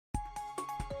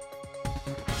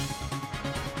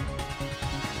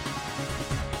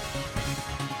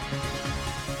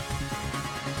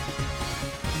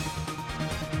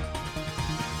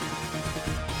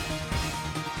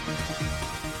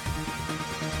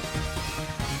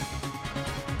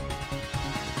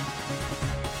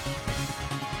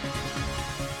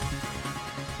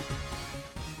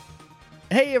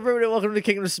Hey everybody, welcome to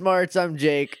Kingdom Smarts. I'm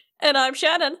Jake. And I'm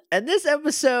Shannon. And this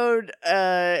episode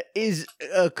is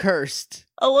cursed.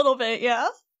 A little bit, yeah.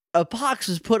 A pox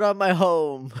was put on my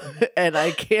home, and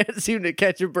I can't seem to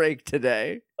catch a break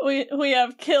today. We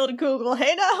have killed Google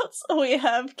Hangouts. We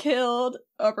have killed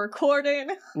a recording.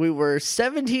 We were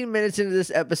 17 minutes into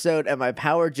this episode, and my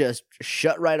power just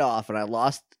shut right off, and I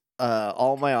lost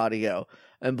all my audio.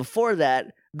 And before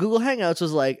that, Google Hangouts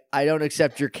was like, I don't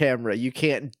accept your camera. You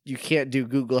can't do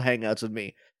Google Hangouts with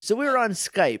me. So we were on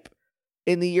Skype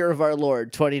in the year of our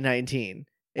Lord, 2019.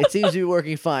 It seems to be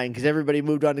working fine because everybody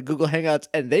moved on to Google Hangouts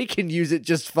and they can use it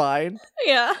just fine.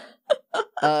 Yeah.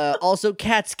 Also,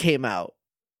 Cats came out.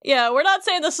 Yeah, we're not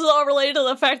saying this is all related to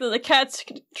the fact that the Cats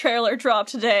trailer dropped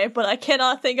today, but I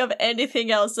cannot think of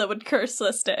anything else that would curse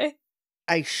this day.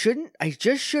 I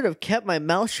just should have kept my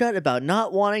mouth shut about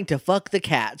not wanting to fuck the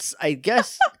cats. I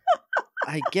guess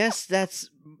that's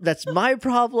my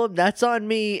problem. That's on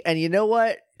me. And you know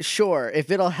what? Sure,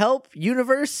 if it'll help,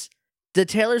 universe, the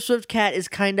Taylor Swift cat is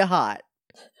kind of hot.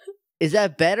 Is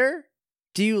that better?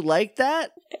 Do you like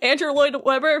that? Andrew Lloyd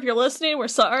Webber, if you're listening, we're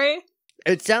sorry.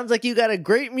 It sounds like you got a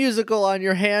great musical on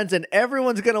your hands and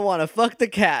everyone's going to want to fuck the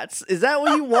cats. Is that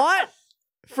what you want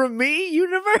from me,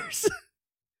 universe?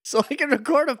 So I can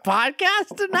record a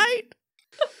podcast tonight?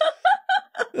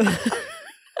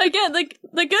 Again,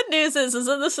 the good news is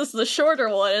that this is the shorter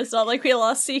one. It's not like we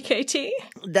lost CKT.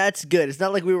 That's good. It's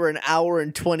not like we were an hour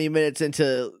and 20 minutes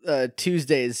into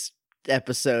Tuesday's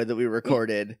episode that we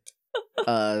recorded.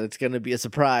 It's going to be a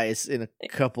surprise in a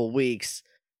couple weeks.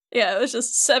 Yeah, it was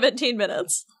just 17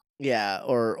 minutes. Yeah,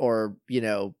 or you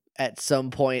know, at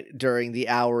some point during the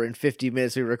hour and 50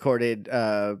 minutes we recorded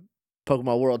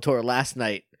Pokemon World Tour last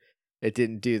night, it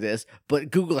didn't do this. But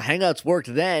Google Hangouts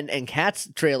worked then, and Cats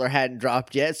trailer hadn't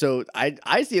dropped yet, so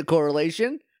I see a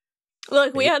correlation.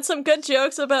 Look, we had some good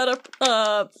jokes about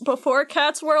a before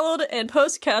Cats World and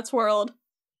post Cats World.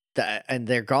 And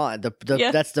they're gone.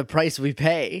 That's the price we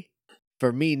pay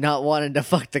for me not wanting to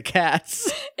fuck the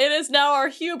cats. It is now our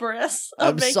hubris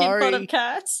of making fun of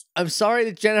cats. I'm sorry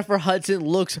that Jennifer Hudson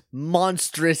looks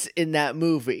monstrous in that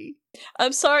movie.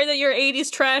 I'm sorry that your 80s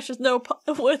trash is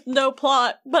with no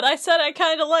plot, but I said I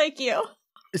kind of like you.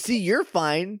 See, you're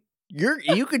fine.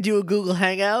 You could do a Google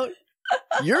Hangout.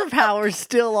 Your power's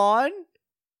still on.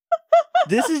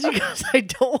 This is because I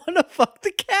don't want to fuck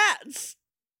the cats.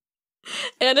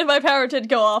 And if my power did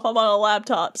go off, I'm on a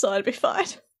laptop, so I'd be fine.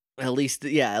 At least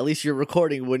your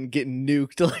recording wouldn't get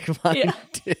nuked like mine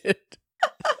did.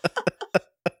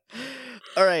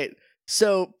 All right.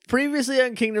 So previously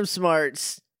on Kingdom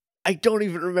Smarts, I don't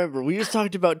even remember. We just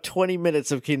talked about 20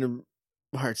 minutes of Kingdom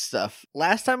Hearts stuff.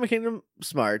 Last time on Kingdom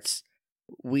Smarts,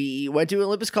 we went to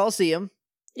Olympus Coliseum.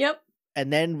 Yep.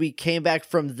 And then we came back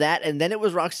from that, and then it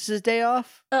was Roxas's day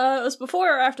off? It was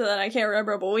before or after that, I can't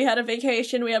remember, but we had a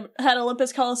vacation, we had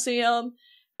Olympus Coliseum,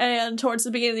 and towards the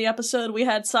beginning of the episode, we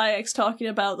had Saïx talking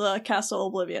about the Castle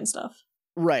Oblivion stuff.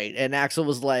 Right, and Axel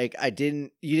was like, you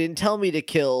didn't tell me to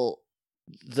kill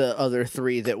the other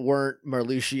three that weren't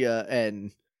Marluxia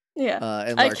and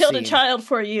and I killed a child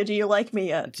for you. Do you like me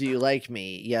yet? Do you like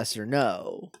me? Yes or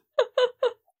no?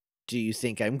 Do you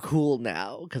think I'm cool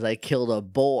now because I killed a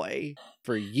boy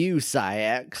for you,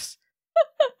 Saïx?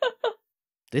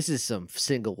 This is some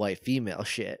single white female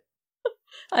shit.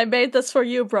 I made this for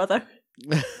you, brother.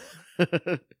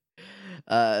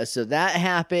 So that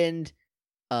happened.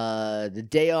 The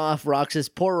day off,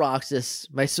 poor Roxas,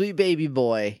 my sweet baby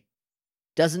boy,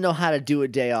 doesn't know how to do a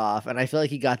day off, and I feel like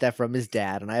he got that from his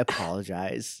dad, and I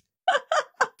apologize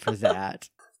for that.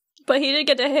 But he did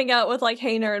get to hang out with, like,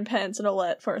 Hayner and Pence and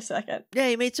Olette for a second. Yeah,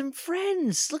 he made some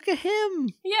friends. Look at him.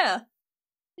 Yeah.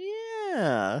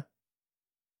 Yeah.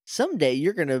 Someday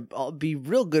you're gonna all be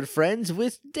real good friends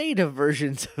with data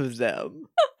versions of them.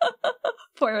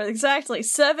 For exactly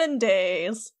 7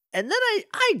 days. And then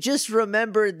I just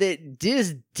remembered that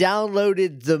Diz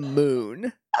downloaded the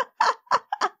moon.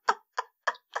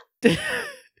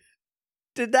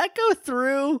 Did that go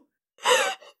through?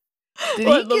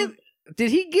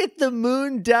 Did he get the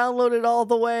moon downloaded all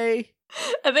the way?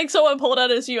 I think someone pulled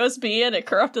out his USB and it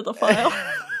corrupted the file.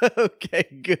 Okay,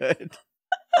 good.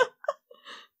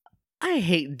 I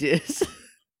hate Diz.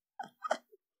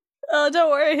 Don't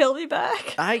worry, he'll be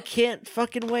back. I can't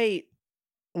fucking wait.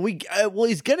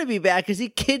 He's gonna be back because he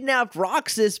kidnapped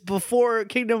Roxas before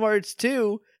Kingdom Hearts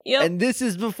 2. Yep. And this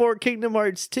is before Kingdom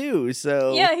Hearts 2,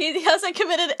 so... Yeah, he hasn't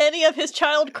committed any of his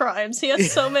child crimes. He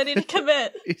has so many to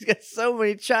commit. He's got so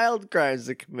many child crimes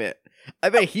to commit. I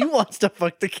bet he wants to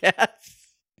fuck the cats.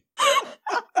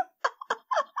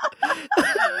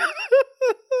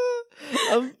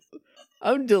 I'm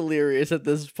I'm delirious at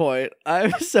this point.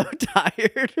 I'm so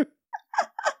tired.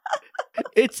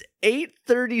 It's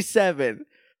 8:37.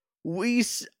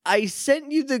 I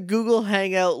sent you the Google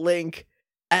Hangout link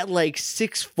at like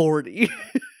 6:40.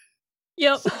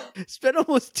 Yep. Spent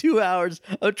almost 2 hours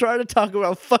of trying to talk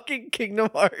about fucking Kingdom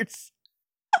Hearts.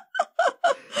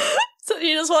 So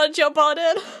you just want to jump on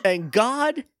in? And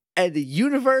God and the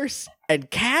universe and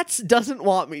cats doesn't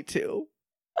want me to.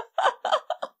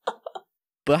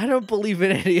 But I don't believe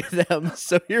in any of them,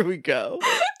 so here we go.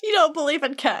 You don't believe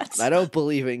in cats. I don't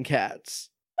believe in cats.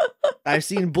 I've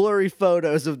seen blurry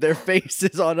photos of their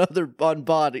faces on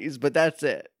bodies, but that's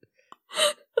it.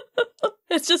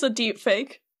 It's just a deep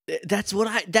fake. That's what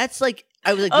I was like,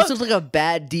 this looks like a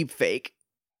bad deep fake.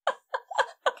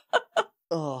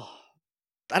 Oh.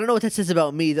 I don't know what that says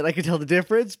about me that I can tell the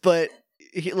difference, but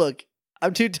look,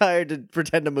 I'm too tired to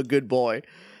pretend I'm a good boy.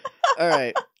 All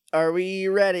right. Are we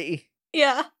ready?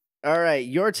 Yeah. All right.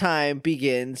 Your time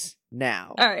begins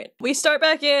now. All right. We start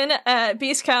back in at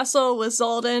Beast Castle with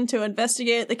Zoldan to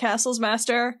investigate the castle's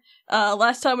master.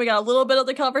 Last time we got a little bit of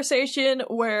the conversation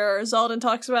where Zoldan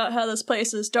talks about how this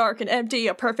place is dark and empty,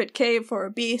 a perfect cave for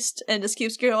a beast, and just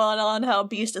keeps going on how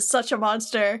Beast is such a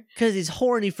monster. Because he's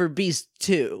horny for Beast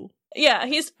too. Yeah,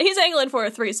 he's angling for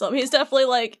a threesome. He's definitely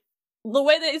like, the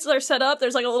way that they're set up,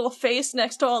 there's like a little face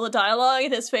next to all the dialogue,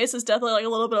 and his face is definitely like a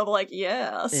little bit of like,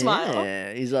 yeah, a smile.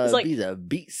 Yeah, he's a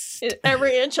beast.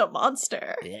 Every inch a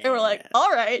monster. Yeah. And we're like,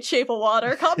 all right, Shape of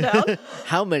Water, calm down.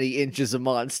 How many inches of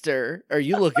monster are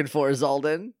you looking for,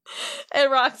 Zoldan?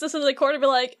 And Roxas in the corner be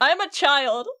like, I'm a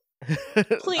child.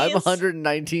 Please. I'm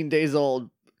 119 days old.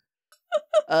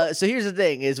 So here's the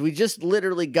thing, is we just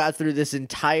literally got through this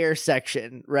entire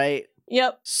section, right?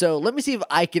 Yep. So let me see if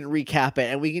I can recap it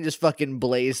and we can just fucking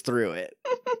blaze through it.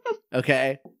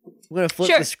 Okay? I'm going to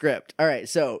flip the script. All right,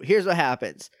 so here's what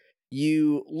happens.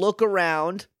 You look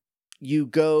around, you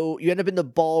end up in the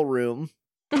ballroom.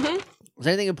 Mm-hmm. Does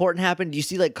anything important happen? Do you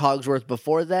see like Cogsworth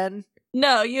before then?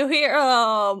 No, you hear,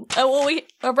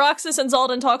 Roxas and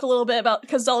Zoldan talk a little bit about,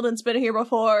 because Zoldan's been here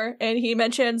before, and he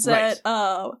mentions that,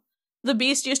 the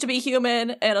beast used to be human,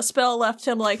 and a spell left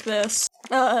him like this.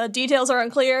 Details are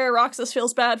unclear. Roxas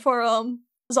feels bad for him.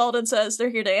 Zoldan says they're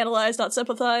here to analyze, not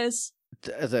sympathize.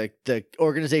 The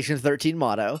Organization 13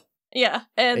 motto. Yeah,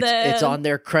 and then it's on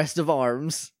their crest of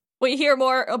arms. We hear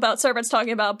more about servants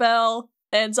talking about Belle,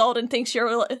 and Zoldan thinks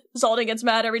Zoldan gets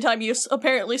mad every time you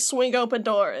apparently swing open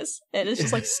doors, and it's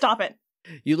just like, stop it.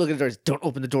 You look at the doors, don't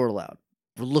open the door loud.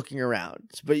 We're looking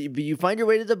around. But you find your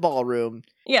way to the ballroom.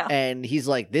 Yeah. And he's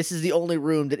like, this is the only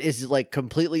room that is like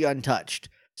completely untouched.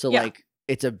 So like,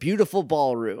 it's a beautiful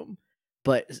ballroom,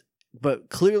 but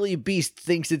clearly Beast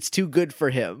thinks it's too good for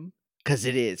him. Cause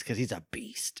it is, cause he's a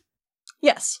beast.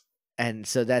 Yes. And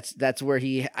so that's where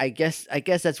I guess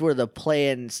that's where the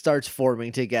plan starts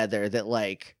forming together, that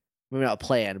like, maybe not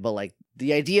plan, but like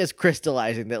the idea is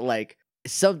crystallizing that like,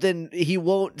 something he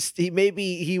will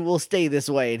stay this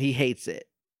way and he hates it.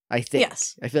 I think.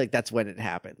 Yes. I feel like that's when it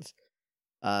happens.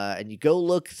 And you go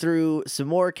look through some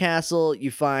more castle,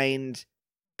 you find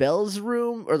Belle's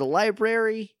room or the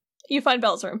library. You find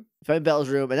Belle's room.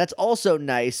 And that's also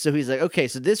nice. So he's like, okay,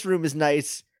 so this room is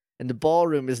nice and the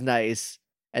ballroom is nice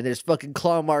and there's fucking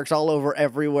claw marks all over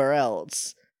everywhere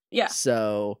else. Yeah.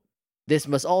 So this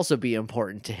must also be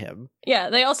important to him. Yeah,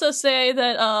 they also say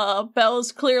that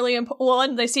Belle's clearly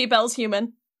one, they see Belle's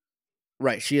human.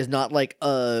 Right, she is not like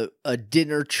a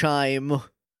dinner chime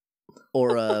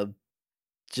or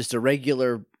just a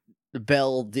regular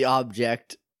Belle the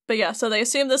object. But yeah, so they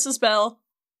assume this is Belle.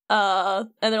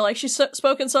 And they're like, she's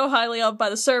spoken so highly of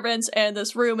by the servants, and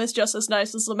this room is just as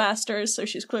nice as the master's, so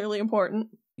she's clearly important.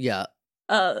 Yeah.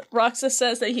 Roxas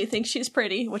says that he thinks she's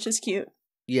pretty, which is cute.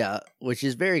 Yeah, which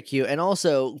is very cute, and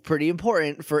also pretty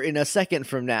important for in a second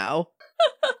from now.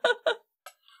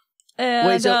 And,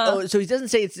 wait, so he doesn't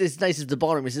say it's as nice as the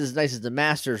ballroom, he says as nice as the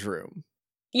master's room.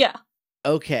 Yeah.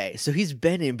 Okay, so he's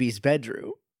been in Beast's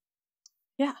bedroom.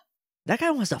 Yeah. That guy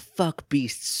wants to fuck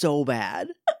Beast so bad.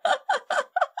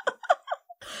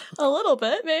 A little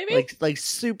bit, maybe. Like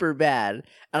super bad.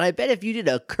 And I bet if you did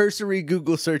a cursory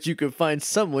Google search, you could find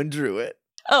someone drew it.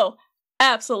 Oh,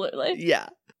 absolutely. Yeah.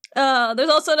 There's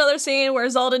also another scene where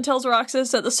Zoldan tells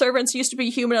Roxas that the servants used to be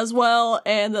human as well,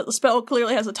 and that the spell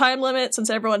clearly has a time limit, since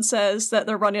everyone says that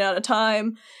they're running out of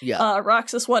time. Yeah.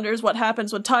 Roxas wonders what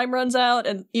happens when time runs out,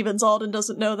 and even Zoldan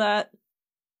doesn't know that.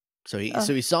 So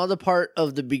he saw the part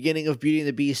of the beginning of Beauty and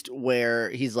the Beast where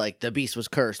he's like, the beast was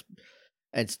cursed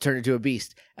and turned into a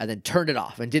beast, and then turned it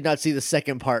off and did not see the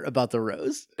second part about the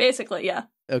rose. Basically, yeah.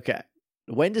 Okay.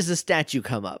 When does the statue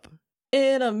come up?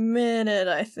 In a minute,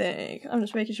 I think. I'm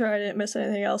just making sure I didn't miss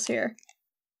anything else here.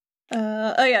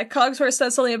 Oh yeah, Cogsworth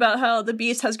says something about how the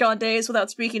Beast has gone days without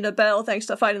speaking to Belle thanks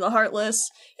to fighting the Heartless.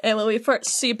 And when we first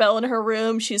see Belle in her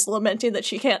room, she's lamenting that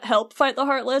she can't help fight the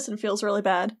Heartless and feels really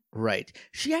bad. Right.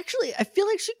 She actually, I feel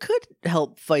like she could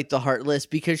help fight the Heartless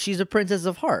because she's a Princess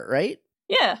of Heart, right?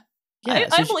 Yeah.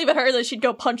 I believe in her that she'd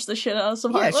go punch the shit out of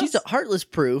some Heartless. Yeah, she's a Heartless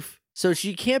proof, so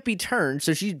she can't be turned.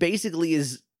 So she basically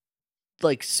is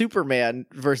like Superman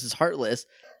versus Heartless.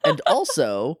 And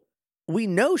also, we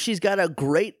know she's got a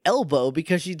great elbow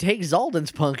because she takes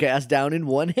Zaldan's punk ass down in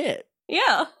one hit.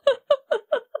 Yeah.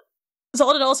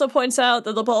 Zaldan also points out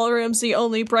that the ballroom's the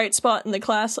only bright spot in the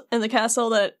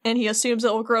castle and he assumes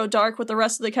it will grow dark with the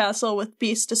rest of the castle with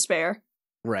Beast to spare.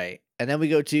 Right. And then we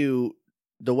go to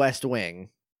the West Wing.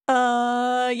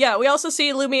 Yeah, we also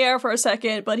see Lumiere for a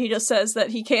second, but he just says that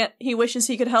he wishes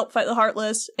he could help fight the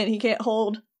Heartless, and he can't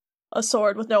hold a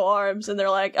sword with no arms, and they're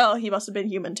like, oh, he must have been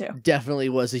human too. Definitely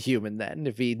was a human then,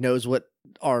 if he knows what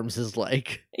arms is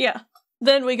like. Yeah.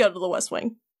 Then we go to the West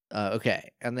Wing.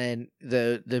 Okay. And then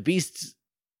the Beast's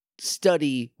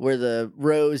study where the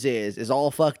rose is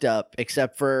all fucked up,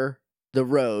 except for the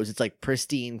rose. It's like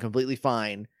pristine, completely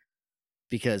fine,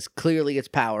 because clearly it's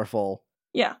powerful.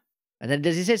 Yeah. And then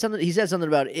does he say something? He says something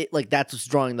about it, like that's what's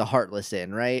drawing the Heartless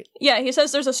in, right? Yeah, he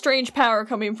says there's a strange power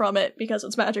coming from it because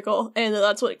it's magical, and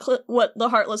that's what the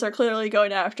Heartless are clearly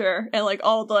going after, and like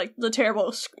all the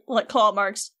terrible like claw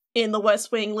marks in the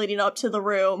West Wing leading up to the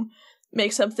room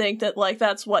makes him think that like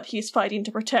that's what he's fighting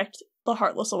to protect the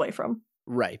Heartless away from.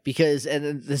 Right, because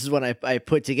and this is when I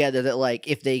put together that like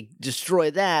if they destroy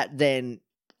that, then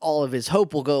all of his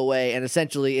hope will go away, and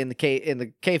essentially in the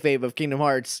kayfabe of Kingdom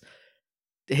Hearts,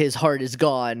 his heart is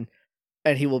gone,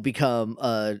 and he will become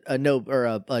a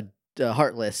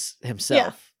Heartless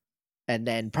himself, and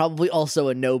then probably also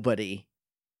a nobody.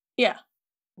 Yeah,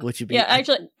 which would be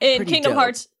actually in Kingdom dope.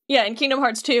 Hearts. Yeah, in Kingdom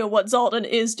Hearts 2, what Zaldan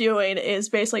is doing is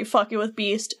basically fucking with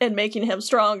Beast and making him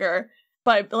stronger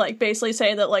by like basically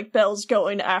saying that like Belle's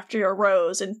going after your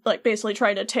rose and like basically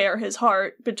trying to tear his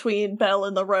heart between Belle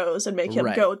and the rose and make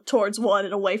him go towards one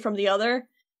and away from the other.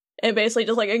 And basically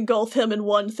just, like, engulf him in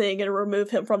one thing and remove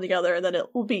him from the other, and then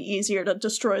it will be easier to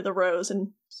destroy the rose and,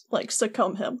 like,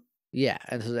 succumb him. Yeah,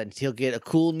 and so then he'll get a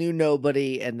cool new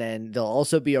nobody, and then there'll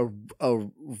also be a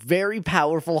very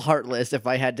powerful Heartless, if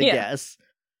I had to guess.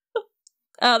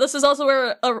 This is also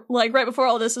where, like, right before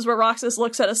all this is where Roxas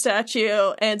looks at a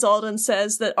statue, and Zaldan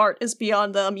says that art is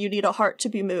beyond them, you need a heart to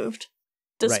be moved.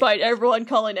 Despite everyone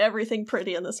calling everything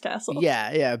pretty in this castle.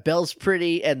 Yeah, Belle's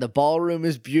pretty, and the ballroom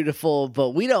is beautiful,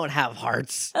 but we don't have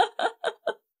hearts.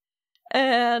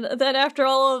 And then after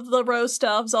all of the rose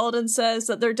stuff, Zaldan says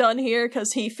that they're done here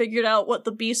because he figured out what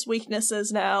the Beast's weakness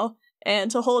is now,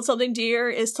 and to hold something dear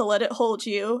is to let it hold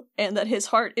you, and that his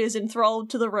heart is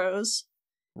enthralled to the rose.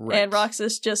 Right. And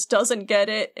Roxas just doesn't get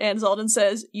it, and Zaldan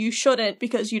says, you shouldn't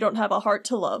because you don't have a heart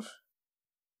to love.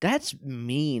 That's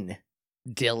mean,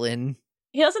 Dylan.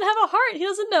 He doesn't have a heart. He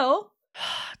doesn't know.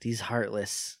 These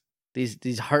heartless.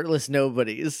 These heartless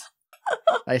nobodies.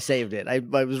 I saved it. I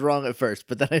was wrong at first,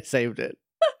 but then I saved it.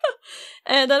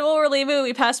 And then when we're leaving,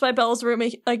 we pass by Belle's room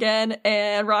again,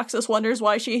 and Roxas wonders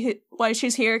why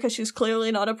she's here, because she's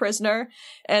clearly not a prisoner.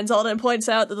 And Zaldan points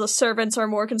out that the servants are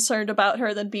more concerned about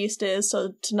her than Beast is,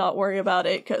 so to not worry about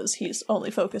it, because he's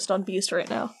only focused on Beast right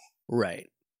now. Right.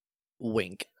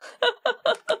 Wink.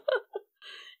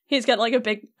 He's got like a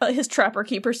big, his trapper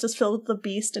keeper's just filled with the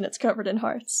Beast and it's covered in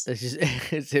hearts.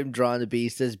 It's him drawing the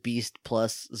Beast as Beast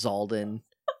plus Zaldan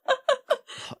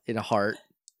in a heart.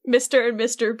 Mr. and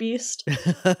Mr. Beast.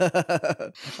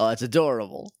 Oh, it's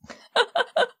adorable.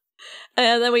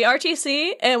 And then we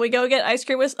RTC and we go get ice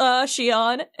cream with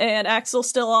Xion, and Axel's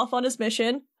still off on his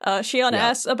mission. Xion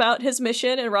asks about his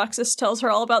mission and Roxas tells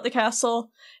her all about the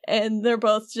castle, and they're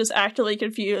both just actively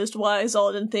confused why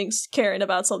Zaldan thinks caring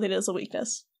about something is a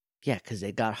weakness. Yeah, because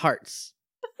they got hearts.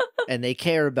 And they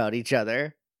care about each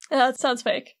other. That sounds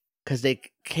fake. Because they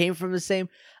came from the same...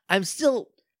 I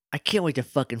can't wait to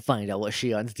fucking find out what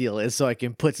Xion's deal is so I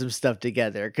can put some stuff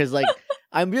together. Because, like,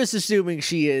 I'm just assuming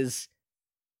she is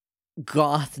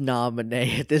goth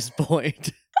nominee at this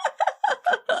point.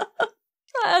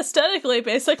 Aesthetically,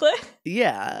 basically.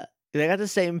 Yeah. They got the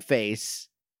same face.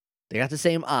 They got the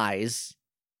same eyes.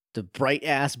 The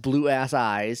bright-ass, blue-ass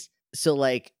eyes. So,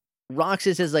 like,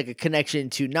 Roxas has, like, a connection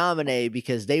to Naminé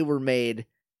because they were made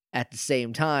at the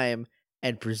same time.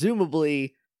 And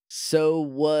presumably, so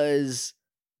was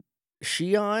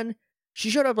Xion. She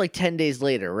showed up, like, 10 days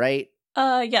later, right?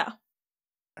 Yeah.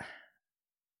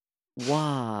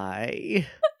 Why?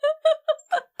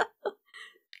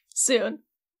 Soon.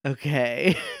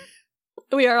 Okay.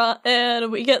 We are on,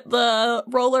 and we get the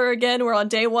roller again. We're on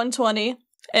day 120.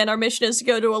 And our mission is to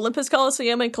go to Olympus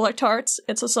Coliseum and collect hearts.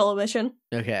 It's a solo mission.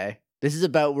 Okay. This is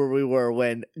about where we were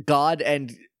when God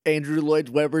and Andrew Lloyd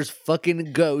Webber's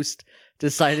fucking ghost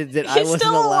decided that I He's wasn't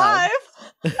still allowed.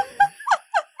 alive.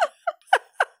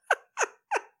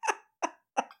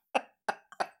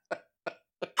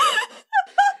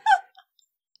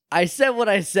 I said what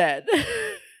I said.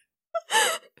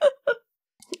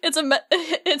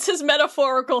 It's his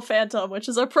metaphorical phantom, which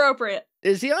is appropriate.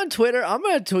 Is he on Twitter? I'm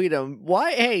gonna tweet him.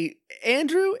 Why? Hey,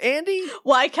 Andy?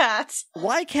 Why cats?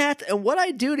 Why cat? And what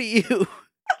I do to you?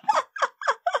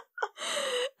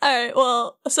 Alright,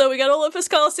 well, so we go to Olympus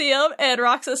Coliseum, and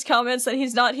Roxas comments that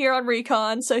he's not here on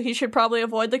recon, so he should probably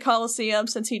avoid the Coliseum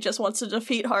since he just wants to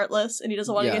defeat Heartless, and he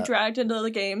doesn't want to get dragged into the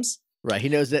games. Right, he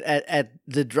knows that at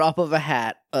the drop of a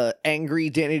hat, angry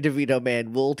Danny DeVito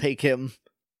man will take him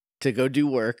to go do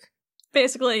work.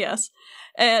 Basically, yes.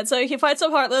 And so he fights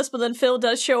up Heartless, but then Phil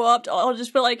does show up. I'll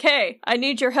just be like, hey, I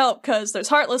need your help, because there's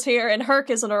Heartless here, and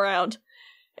Herc isn't around.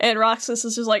 And Roxas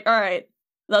is just like, alright,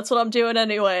 that's what I'm doing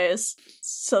anyways.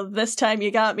 So this time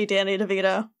you got me, Danny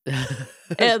DeVito.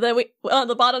 And then on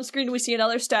the bottom screen, we see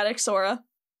another static Sora.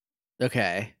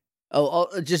 Okay.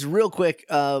 Oh, just real quick,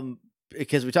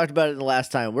 because we talked about it in the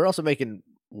last time, we're also making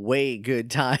way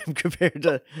good time compared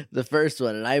to the first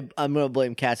one, and I'm going to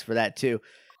blame Cats for that too.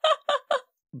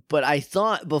 But I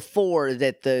thought before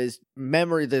that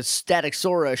the static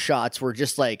Sora shots were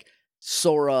just like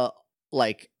Sora,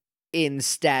 like in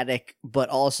static, but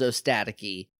also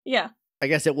staticky. Yeah. I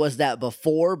guess it was that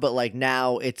before, but like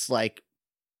now it's like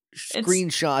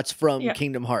screenshots from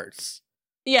Kingdom Hearts.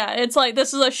 Yeah, it's like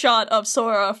this is a shot of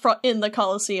Sora in the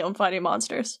Coliseum fighting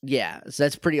monsters. Yeah, so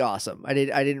that's pretty awesome. I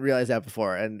didn't realize that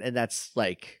before, and that's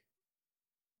like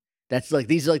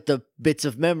these are like the bits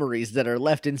of memories that are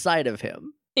left inside of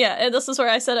him. Yeah, and this is where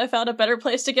I said I found a better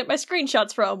place to get my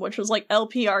screenshots from, which was like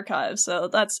LP Archive, so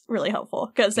that's really helpful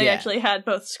because they actually had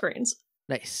both screens.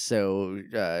 Nice. So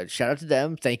shout out to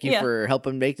them. Thank you for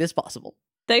helping make this possible.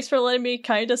 Thanks for letting me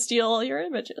kind of steal all your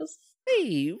images.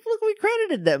 Hey, look, we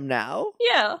credited them now.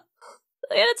 Yeah. And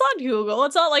it's on Google.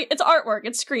 It's not like it's artwork.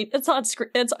 It's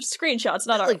screenshots,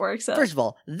 not artwork. So first of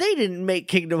all, they didn't make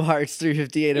Kingdom Hearts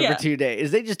 358 over 2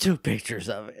 days. They just took pictures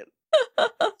of it.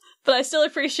 But I still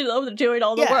appreciate them doing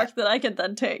all the work that I can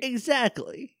then take.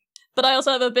 Exactly. But I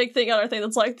also have a big other thing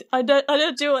that's like I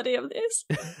didn't do any of these.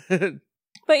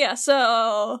 But yeah,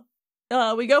 so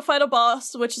we go fight a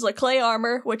boss, which is a clay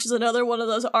armor, which is another one of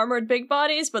those armored big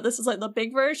bodies, but this is like the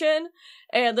big version.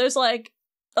 And there's like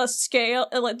a scale,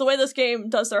 and like the way this game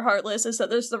does their Heartless is that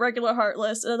there's the regular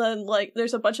Heartless, and then like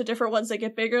there's a bunch of different ones that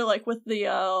get bigger, like with the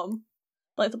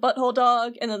like the butthole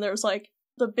dog, and then there's like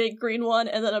the big green one,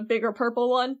 and then a bigger purple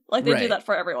one. Like they do that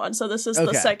for everyone. So this is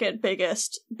the second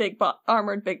biggest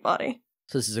armored big body.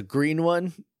 So this is a green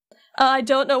one? I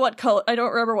don't know what color. I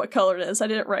don't remember what color it is. I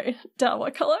didn't write down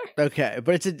what color. Okay,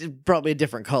 but it's probably a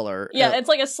different color. Yeah, it's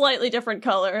like a slightly different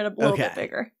color and a little bit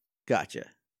bigger. Gotcha.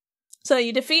 So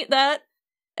you defeat that,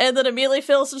 and then immediately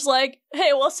Phil's just like,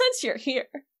 hey, well, since you're here,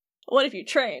 what have you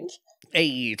trained?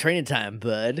 Hey, training time,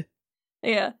 bud.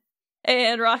 Yeah.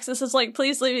 And Roxas is like,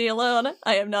 please leave me alone.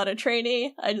 I am not a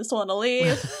trainee. I just want to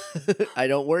leave. I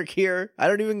don't work here. I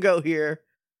don't even go here.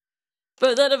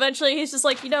 But then eventually he's just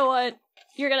like, you know what?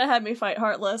 You're gonna have me fight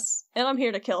Heartless, and I'm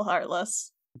here to kill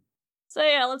Heartless. So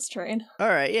yeah, let's train.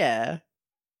 Alright, yeah.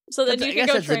 So then you can go train. I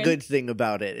guess that's the good thing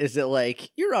about it, is that, like,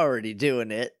 you're already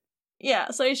doing it.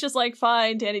 Yeah, so he's just like,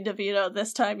 fine, Danny DeVito,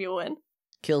 this time you win.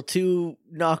 Kill 2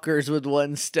 knockers with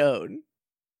 1 stone.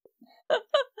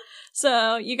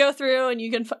 So you go through and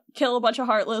you can kill a bunch of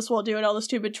Heartless while doing all the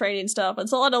stupid training stuff.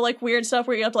 It's a lot of, like, weird stuff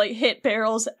where you have to, like, hit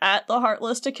barrels at the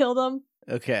Heartless to kill them.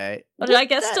 Okay. But I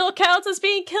guess still counts as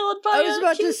being killed by I was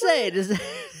about to say,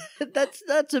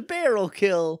 that's a barrel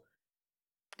kill.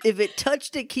 If it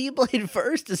touched a Keyblade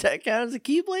first, does that count as a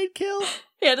Keyblade kill?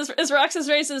 Yeah, as Roxas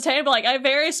raises his hand, like, I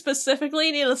very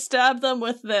specifically need to stab them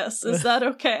with this. Is that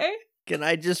okay? Can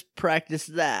I just practice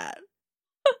that?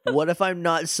 What if I'm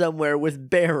not somewhere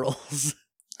with barrels?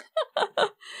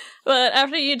 But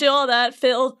after you do all that,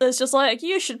 Phil is just like,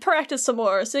 you should practice some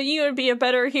more so you would be a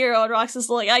better hero. And Roxas is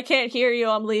like, I can't hear you,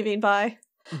 I'm leaving, bye.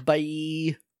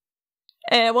 Bye.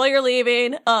 And while you're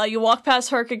leaving, you walk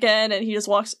past Herc again, and he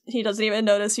doesn't even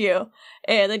notice you.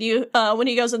 And then you, when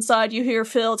he goes inside, you hear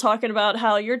Phil talking about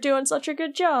how you're doing such a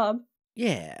good job.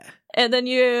 Yeah. And then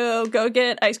you go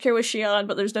get ice cream with Xion,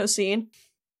 but there's no scene.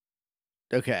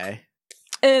 Okay.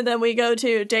 And then we go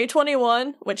to day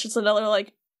 21, which is another,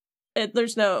 like,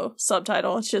 there's no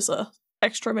subtitle, it's just a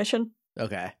extra mission.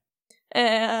 Okay.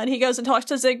 And he goes and talks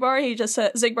to Xigbar.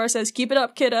 Xigbar says, keep it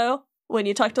up, kiddo. when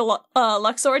you talk to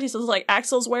Luxord, he says, like,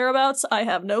 Axel's whereabouts? I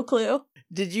have no clue.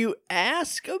 Did you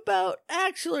ask about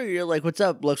Axel, or you're like, what's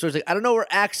up? Luxord's like, I don't know where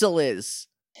Axel is.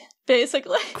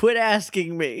 Basically. Quit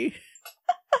asking me.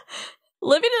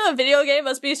 Living in a video game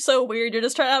must be so weird. You're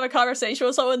just trying to have a conversation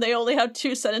with someone, they only have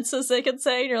 2 sentences they can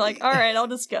say, and you're like, alright, I'll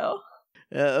just go.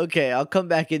 Okay, I'll come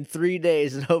back in 3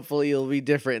 days, and hopefully you'll be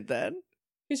different then.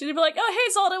 He's gonna be like, oh,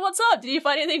 hey, Zaldin, what's up? Did you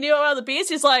find anything new about the beast?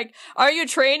 He's like, are you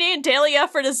training? Daily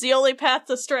effort is the only path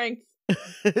to strength.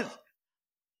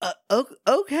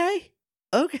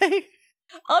 Okay.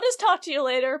 I'll just talk to you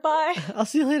later. Bye. I'll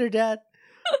see you later, Dad.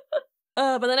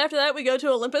 But then after that, we go to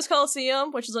Olympus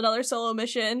Coliseum, which is another solo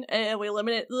mission, and we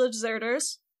eliminate the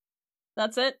deserters.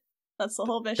 That's it. That's the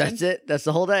whole mission. That's it. That's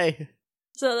the whole day.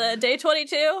 So the day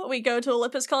 22, we go to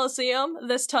Olympus Coliseum,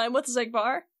 this time with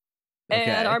Xigbar.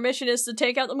 And our mission is to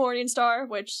take out the Morning Star,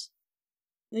 which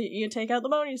you take out the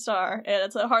Morning Star, and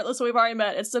it's a Heartless we've already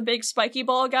met. It's the big spiky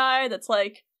ball guy that's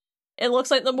like, it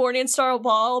looks like the Morning Star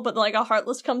ball, but like a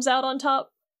Heartless comes out on top.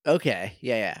 Okay,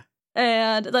 yeah.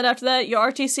 And then after that, you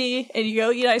RTC, and you go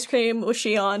eat ice cream with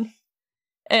Shion.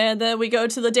 And then we go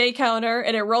to the day counter,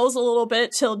 and it rolls a little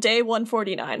bit till day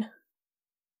 149.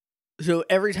 So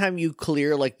every time you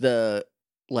clear, like, the,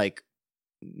 like,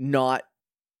 not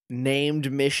named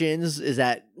missions, is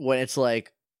that when it's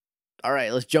like, all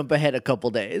right, let's jump ahead a couple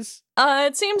days?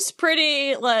 It seems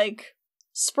pretty, like,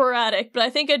 sporadic, but I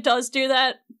think it does do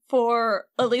that for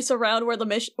at least around where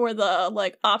the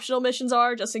like optional missions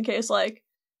are, just in case, like,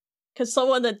 because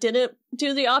someone that didn't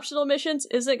do the optional missions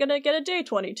isn't gonna get a day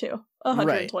 122.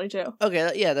 Right.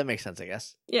 Okay, yeah, that makes sense, I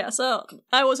guess. Yeah, so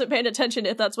I wasn't paying attention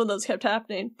if that's when those kept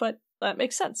happening, but that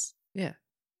makes sense. Yeah.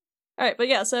 Alright, but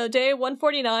yeah, so day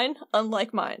 149,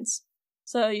 unlike mines.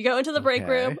 So you go into the break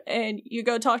room, and you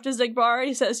go talk to Xigbar, and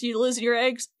he says, you lose your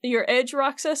edge,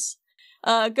 Roxas?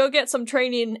 Go get some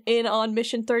training in on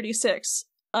mission 36.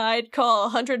 I'd call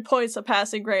 100 points a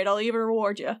passing grade, I'll even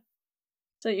reward you.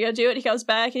 So you go do it, he comes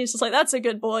back, and he's just like, that's a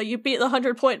good boy, you beat the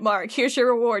 100-point mark, here's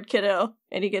your reward, kiddo.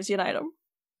 And he gives you an item.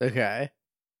 Okay.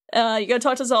 You go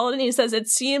talk to Zaldin, and he says, it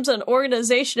seems an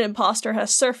organization imposter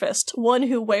has surfaced, one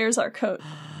who wears our coat.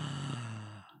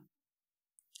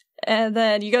 And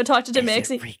then you go talk to Demix.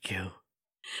 Is it Riku?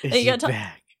 Is he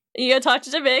back? You go talk to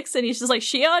Demix, and he's just like,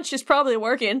 Shion, she's probably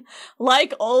working,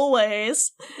 like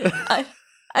always.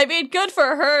 I mean, good for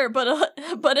her, but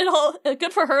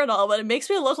good for her and all. But it makes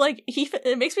me look like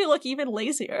it makes me look even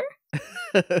lazier.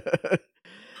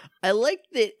 I like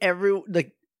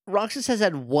that Roxas has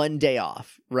had 1 day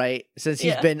off, right? Since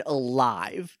he's been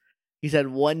alive, he's had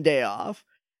 1 day off.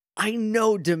 I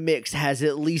know Demix has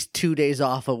at least 2 days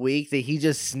off a week that he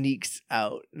just sneaks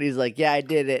out. And he's like, yeah, I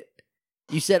did it.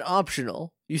 You said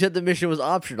optional. You said the mission was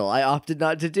optional. I opted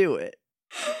not to do it.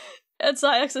 And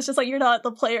Psyx is just like, you're not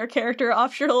the player character.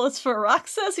 Optional is for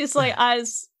Roxas. He's like,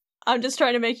 I'm just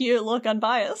trying to make you look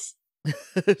unbiased.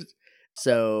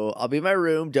 So I'll be in my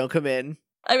room. Don't come in.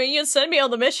 I mean, you can send me on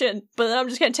the mission, but then I'm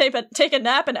just going to take a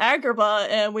nap in Agrabah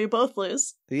and we both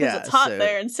lose. Because it's hot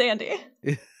there and sandy.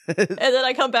 And then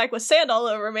I come back with sand all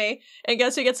over me, and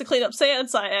guess who gets to clean up sand?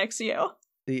 Psyx, you.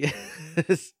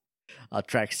 Yes. I'll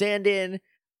track sand in.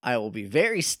 I will be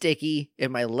very sticky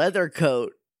in my leather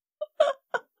coat.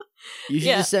 You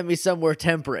should just send me somewhere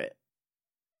temperate.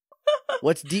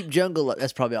 What's deep jungle?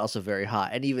 That's probably also very hot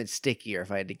and even stickier,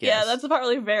 if I had to guess. Yeah, that's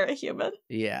probably very humid.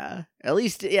 Yeah, at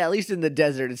least in the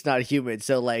desert, it's not humid,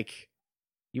 so like,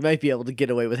 you might be able to get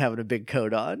away with having a big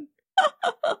coat on.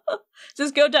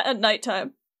 Just go down at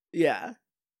nighttime. Yeah.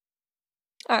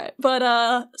 Alright,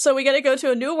 but so we gotta go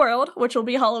to a new world, which will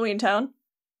be Halloween Town.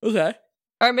 Okay.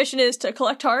 Our mission is to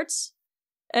collect hearts,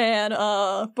 and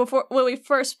when we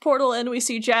first portal in, we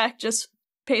see Jack just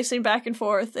pacing back and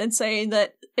forth and saying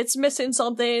that it's missing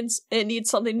something, it needs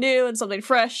something new and something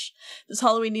fresh, this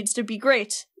Halloween needs to be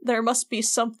great, there must be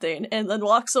something, and then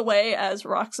walks away as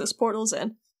Roxas portals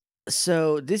in.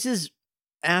 So this is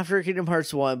after Kingdom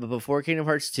Hearts 1, but before Kingdom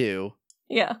Hearts 2.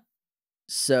 Yeah.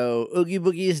 So Oogie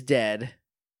Boogie is dead,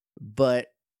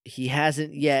 but he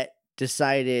hasn't yet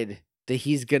decided that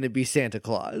he's gonna be Santa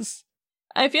Claus.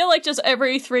 I feel like just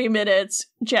every 3 minutes,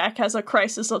 Jack has a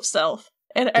crisis of self,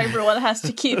 and everyone has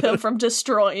to keep him from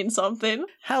destroying something.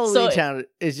 Halloween Town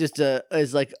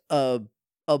is like a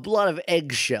lot of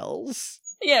eggshells.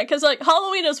 Yeah, because like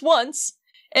Halloween is once,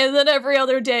 and then every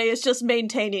other day is just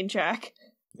maintaining Jack.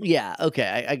 Yeah,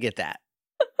 okay, I get that.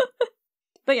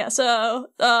 But yeah, so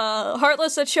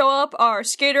Heartless that show up are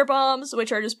skater bombs,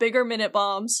 which are just bigger minute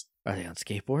bombs. Are they on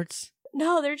skateboards?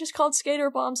 No, they're just called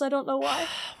skater bombs. I don't know why.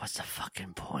 What's the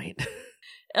fucking point?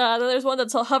 Then there's one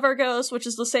that's a hover ghost, which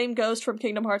is the same ghost from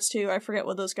Kingdom Hearts 2. I forget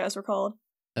what those guys were called.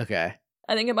 Okay.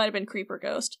 I think it might have been Creeper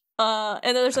Ghost. And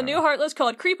then there's a new Heartless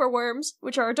called Creeper Worms,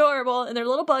 which are adorable, and they're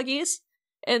little buggies,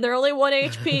 and they're only 1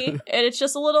 HP, and it's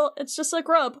just a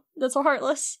grub that's a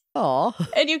Heartless. Aw.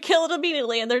 And you kill it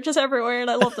immediately, and they're just everywhere,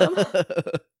 and I love them.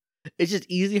 It's just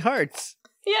easy hearts.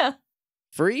 Yeah.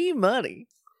 Free money.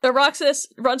 The Roxas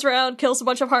runs around, kills a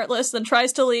bunch of Heartless, then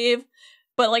tries to leave,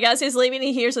 but like as he's leaving,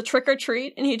 he hears a trick or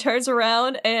treat, and he turns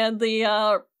around, and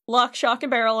the Lock, Shock,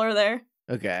 and Barrel are there.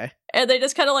 Okay. And they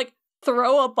just kind of like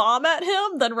throw a bomb at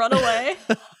him, then run away.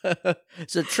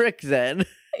 It's a trick then.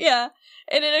 Yeah.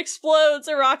 And it explodes,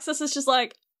 and Roxas is just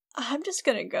like, I'm just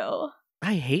gonna go.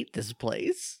 I hate this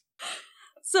place.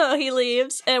 So he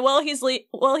leaves, and while he's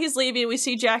leaving, we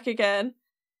see Jack again,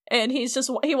 and he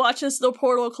watches the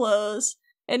portal close,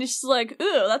 and he's just like,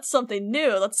 ooh, that's something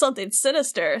new, that's something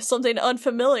sinister, something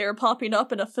unfamiliar popping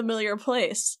up in a familiar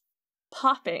place.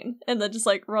 Popping, and then just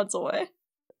like runs away.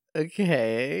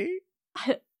 Okay.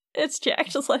 It's Jack,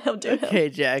 just let him do him. Okay,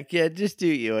 Jack, yeah, just do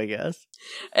you, I guess.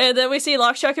 And then we see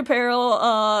Lock, Shock, and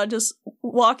Barrel just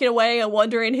walking away and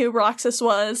wondering who Roxas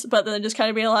was, but then just kind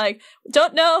of being like,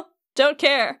 don't know, don't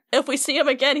care. If we see him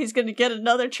again, he's gonna get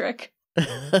another trick.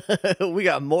 We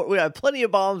got plenty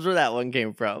of bombs where that one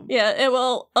came from. Yeah, and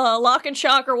Lock and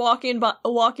Shock are walking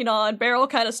on. Barrel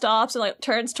kind of stops and like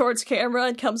turns towards camera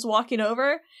and comes walking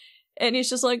over. And he's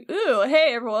just like, ooh,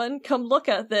 hey everyone, come look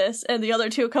at this. And the other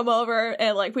two come over,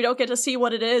 and like we don't get to see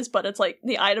what it is, but it's like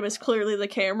the item is clearly the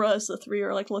camera as the three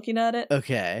are like looking at it.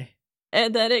 Okay.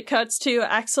 And then it cuts to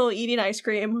Axel eating ice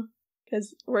cream,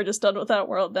 because we're just done with that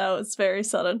world now. It's very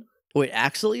sudden. Wait,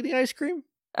 Axel eating ice cream?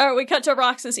 Or we cut to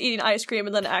Roxas eating ice cream,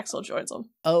 and then Axel joins them.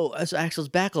 Oh, so Axel's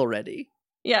back already.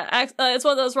 Yeah, it's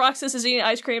one of those Roxas is eating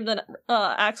ice cream, then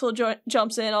Axel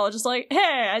jumps in, all just like,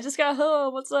 hey, I just got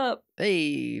home, what's up?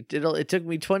 Hey, it took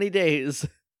me 20 days.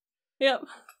 Yep.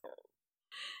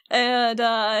 And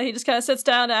he just kind of sits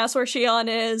down and asks where Xion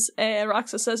is, and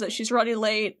Roxas says that she's running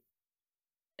late.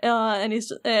 And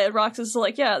Roxas is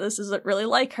like, yeah, this isn't really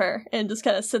like her, and just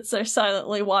kind of sits there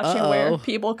silently watching where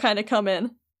people kind of come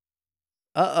in.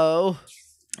 Uh-oh.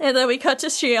 And then we cut to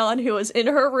Xion, who is in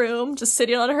her room, just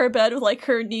sitting on her bed with like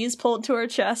her knees pulled to her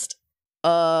chest.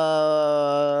 Why?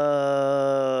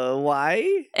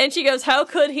 And she goes, how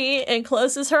could he? And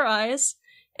closes her eyes.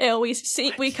 And we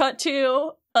cut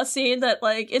to a scene that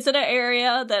like it's in an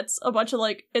area that's a bunch of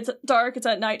like, it's dark, it's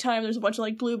at nighttime, there's a bunch of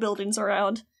like blue buildings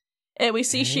around. And we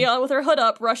see Xion with her hood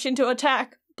up, rushing to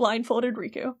attack blindfolded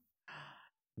Riku.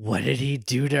 What did he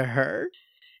do to her?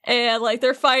 And like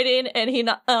they're fighting, and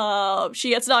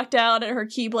she gets knocked down, and her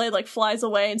Keyblade like flies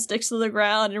away and sticks to the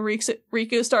ground, and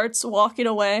Riku starts walking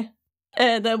away.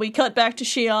 And then we cut back to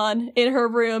Xion in her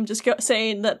room, just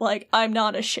saying that like, I'm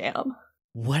not a sham.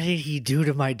 What did he do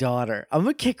to my daughter? I'm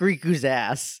gonna kick Riku's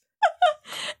ass.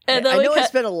 And then I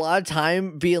spent a lot of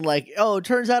time being like, oh, it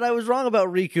turns out I was wrong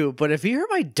about Riku, but if he hurt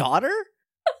my daughter,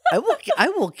 I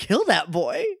will kill that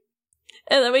boy.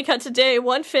 And then we cut to day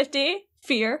 150,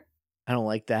 Fear. I don't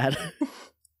like that.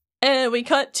 And we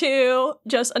cut to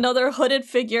just another hooded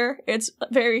figure. It's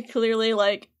very clearly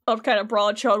like a kind of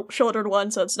broad-shouldered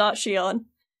one, so it's not Xion.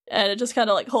 And it just kind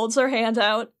of like holds her hand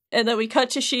out. And then we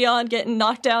cut to Xion getting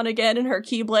knocked down again, and her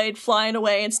Keyblade flying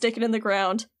away and sticking in the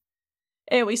ground.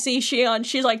 And we see Xion,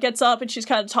 she like gets up and she's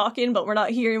kind of talking, but we're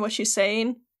not hearing what she's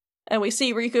saying. And we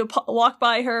see Riku walk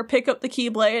by her, pick up the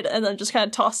Keyblade, and then just kind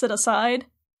of toss it aside.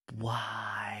 Why?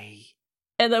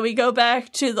 And then we go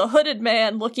back to the hooded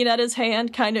man looking at his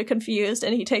hand, kind of confused,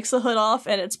 and he takes the hood off,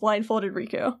 and it's blindfolded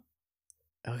Riku.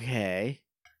 Okay.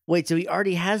 Wait, so he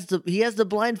already has the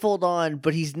blindfold on,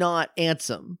 but he's not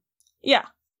Ansem. Yeah.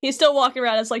 He's still walking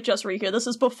around as, like, just Riku. This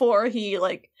is before he,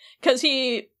 like... Because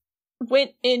he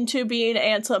went into being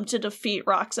Ansem to defeat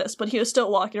Roxas, but he was still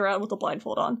walking around with the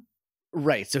blindfold on.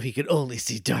 Right, so he could only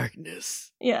see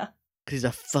darkness. Yeah. He's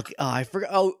a fucking... Oh, I forgot.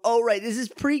 Oh, right. This is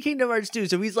pre-Kingdom Hearts 2,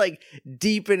 so he's, like,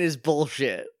 deep in his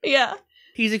bullshit. Yeah.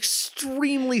 He's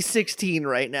extremely 16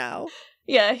 right now.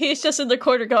 Yeah, he's just in the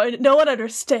corner going, no one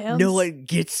understands. No one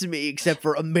gets me except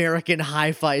for American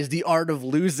Hi-Fi's The Art of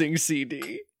Losing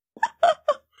CD.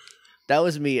 That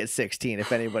was me at 16,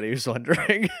 if anybody was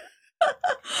wondering.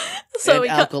 So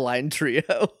and Alkaline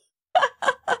Trio.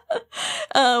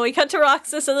 We cut to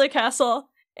Roxas in the castle.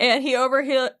 And he's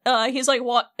like,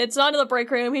 it's not in the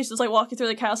break room, he's just like walking through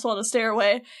the castle on a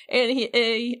stairway, and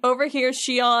he overhears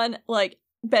Xion, like,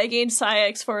 begging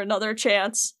Saïx for another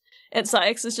chance, and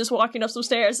Saïx is just walking up some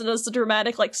stairs and does the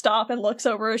dramatic, like, stop and looks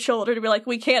over his shoulder to be like,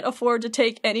 we can't afford to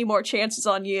take any more chances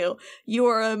on you. You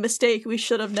are a mistake we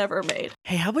should have never made.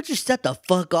 Hey, how about you step the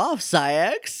fuck off,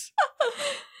 Saïx?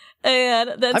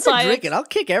 And then I've been drinking, I'll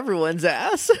kick everyone's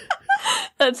ass.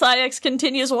 And Saïx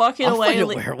continues walking I'll away. fight a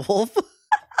werewolf.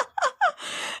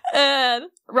 And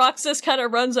Roxas kind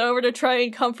of runs over to try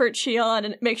and comfort Shion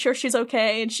and make sure she's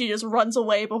okay, and she just runs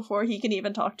away before he can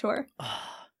even talk to her.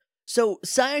 So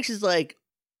Saïx is like,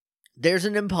 there's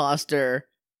an imposter,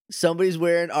 somebody's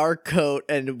wearing our coat,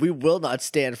 and we will not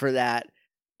stand for that.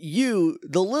 You,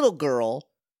 the little girl,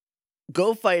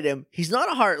 go fight him. He's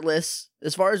not a Heartless,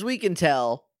 as far as we can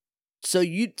tell. So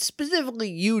you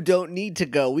don't need to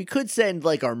go. We could send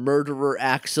like our murderer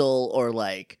Axel or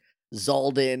like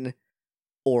Zaldin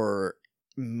or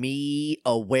me,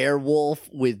 a werewolf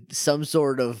with some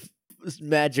sort of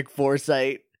magic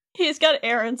foresight. He's got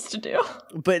errands to do.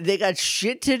 But they got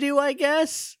shit to do, I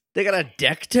guess? They got a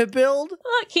deck to build?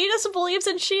 Look, he just believes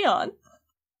in Shion.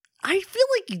 I feel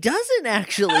like he doesn't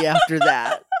actually after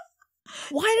that.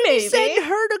 Why did he send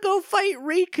her to go fight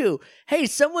Riku? Hey,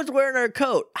 someone's wearing our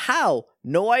coat. How?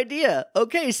 No idea.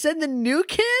 Okay, send the new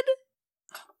kid?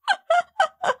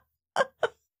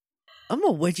 I'm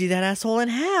gonna wedgie that asshole in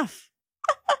half.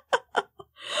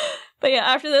 But yeah,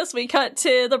 after this, we cut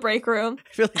to the break room.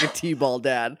 I feel like a T-ball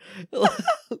dad.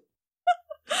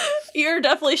 You're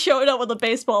definitely showing up with a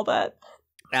baseball bat.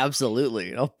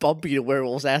 Absolutely. I'll beat a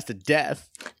werewolf's ass to death.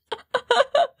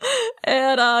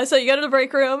 And so you go to the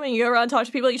break room and you go around and talk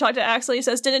to people. You talk to Axel. He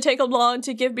says, didn't take him long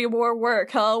to give me more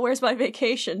work, huh? Where's my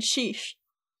vacation? Sheesh.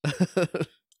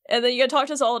 And then you go talk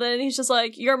to Zaldin and he's just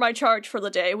like, you're my charge for the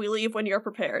day. We leave when you're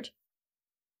prepared.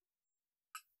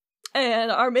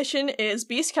 And our mission is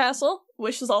Beast Castle,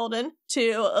 which is Zaldin,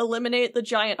 to eliminate the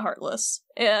giant Heartless.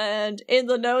 And in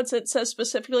the notes, it says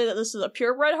specifically that this is a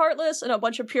purebred Heartless, and a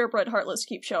bunch of purebred Heartless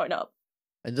keep showing up.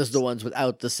 And those are the ones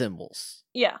without the symbols.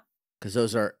 Yeah. Because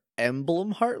those are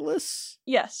emblem Heartless?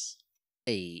 Yes.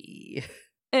 Hey.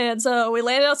 And so we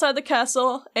landed outside the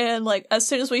castle, and like as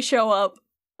soon as we show up,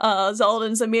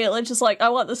 Zaldin's immediately just like, I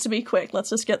want this to be quick.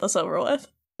 Let's just get this over with.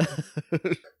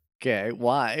 Okay,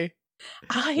 why?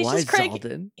 He's why just cranky.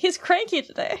 Zaldin? He's cranky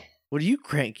today. What are you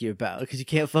cranky about? Because you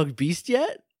can't fuck Beast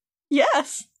yet?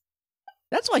 Yes.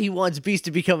 That's why he wants Beast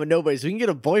to become a nobody, so he can get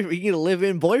a boyfriend. He can get a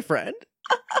live-in boyfriend.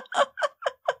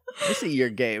 This is your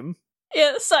game.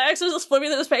 Yeah, Saïx was just flipping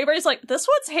through this paper. He's like, this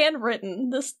one's handwritten.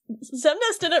 This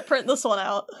Xemnas didn't print this one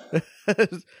out.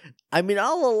 I mean,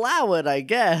 I'll allow it, I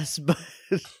guess, but...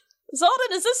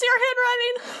 Zaldin, is this your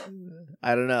handwriting?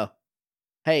 I don't know.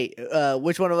 Hey,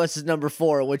 which one of us is number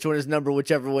 4 and which one is number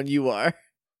whichever one you are?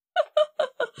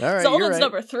 All right, Zaldin's right.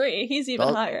 number 3. He's even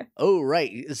higher. Oh,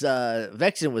 right.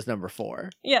 Vexen was number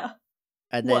 4. Yeah.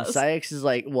 And then Saïx is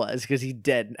like, because he's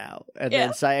dead now. And then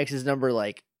Saïx is number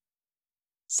like...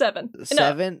 7.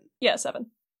 7? No. Yeah, 7.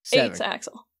 7. 8's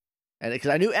Axel. And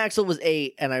because I knew Axel was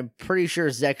 8, and I'm pretty sure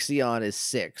Zexion is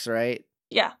 6, right?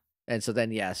 Yeah. And so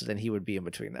then, he would be in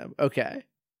between them. Okay.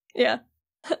 Yeah.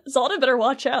 Zaldin better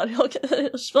watch out. He'll be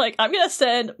like, I'm gonna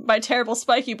send my terrible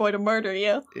spiky boy to murder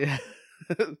you. Yeah.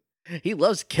 He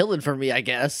loves killing for me, I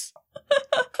guess.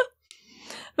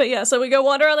 But yeah, so we go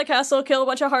wander around the castle, kill a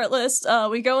bunch of Heartless.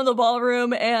 We go in the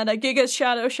ballroom, and a Giga's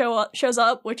shadow shows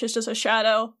up, which is just a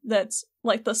shadow that's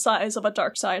like the size of a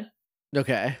dark side.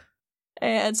 Okay.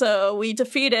 And so we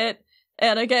defeat it.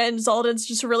 And again, Zaldin's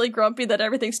just really grumpy that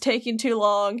everything's taking too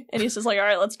long. And he's just like, all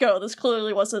right, let's go. This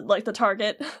clearly wasn't like the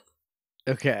target.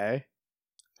 Okay.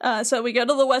 So we go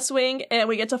to the West Wing, and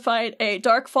we get to fight a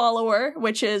Dark Follower,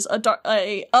 which is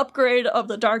a upgrade of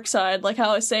the Dark Side. Like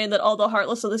how I was saying that all the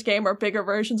Heartless of this game are bigger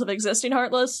versions of existing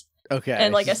Heartless. Okay.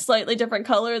 And like a slightly different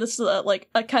color. This is like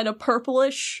a kind of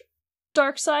purplish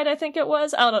Dark Side, I think it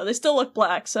was. I don't know. They still look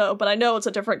black, but I know it's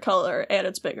a different color, and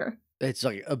it's bigger. It's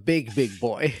like a big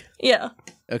boy. Yeah.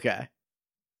 Okay.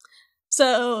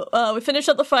 So we finish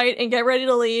up the fight and get ready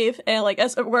to leave, and like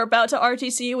as we're about to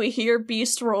RTC, we hear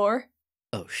Beast roar.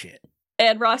 Oh shit.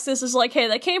 And Roxas is like, hey,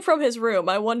 that came from his room.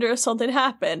 I wonder if something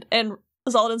happened. And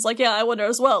Zaldin's like, yeah, I wonder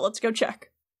as well. Let's go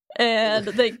check. And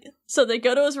they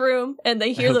go to his room, and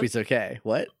they hear I hope he's okay.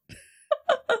 What?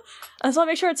 I just want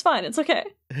to make sure it's fine. It's okay.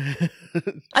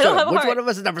 I don't have a Which heart. one of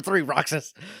us is number 3,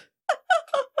 Roxas?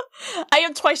 I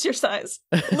am twice your size.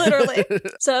 Literally.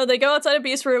 So they go outside of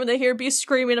Beast's room, and they hear Beast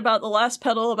screaming about the last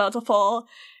petal about to fall.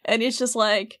 And he's just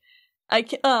like,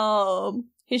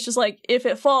 he's just like, if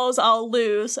it falls, I'll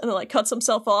lose. And then like cuts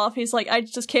himself off. He's like, I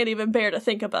just can't even bear to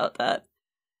think about that.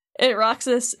 And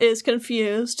Roxas is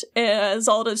confused, and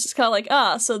Zaldin's just kind of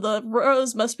like, so the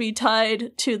rose must be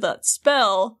tied to that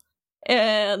spell,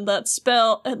 and that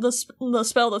spell, the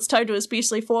spell that's tied to his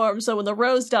beastly form, so when the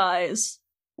rose dies,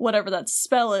 whatever that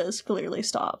spell is clearly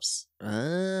stops. So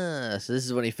this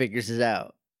is when he figures it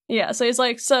out. Yeah, so he's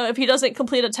like, so if he doesn't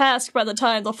complete a task by the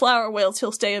time the flower wilts,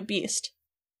 he'll stay a beast.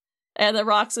 And then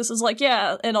Roxas is like,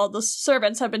 yeah, and all the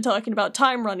servants have been talking about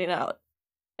time running out.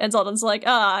 And Zoldan's like,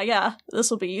 yeah, this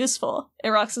will be useful.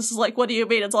 And Roxas is like, what do you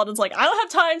mean? And Zoldan's like, I don't have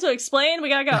time to explain, we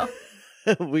gotta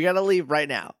go. We gotta leave right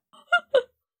now.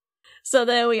 So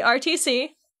then we RTC,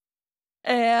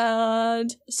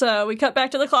 and so we cut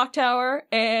back to the clock tower,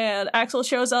 and Axel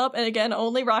shows up, and again,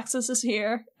 only Roxas is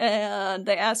here, and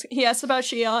he asks about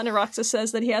Shion, and Roxas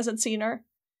says that he hasn't seen her.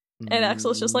 And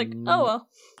Axel's just like, oh well.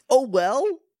 Oh well?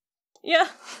 Yeah.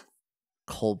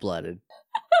 Cold-blooded.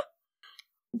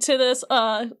 To this,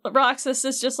 Roxas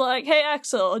is just like, hey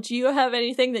Axel, do you have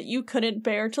anything that you couldn't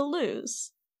bear to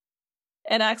lose?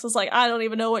 And Axel's like, I don't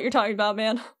even know what you're talking about,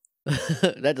 man.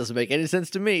 That doesn't make any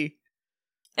sense to me.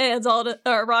 And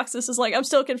Roxas is like, I'm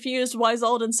still confused why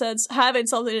Zoldan says having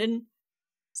something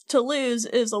to lose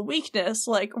is a weakness.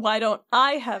 Like, why don't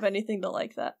I have anything to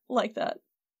like that?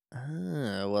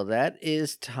 Well, that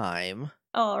is time.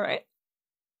 All right.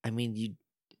 I mean,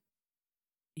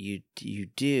 you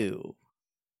do.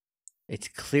 It's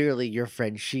clearly your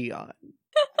friend Shion.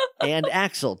 And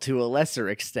Axel to a lesser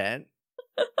extent.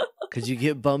 Because you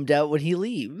get bummed out when he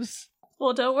leaves.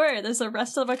 Well, don't worry. There's the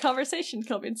rest of a conversation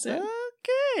coming soon.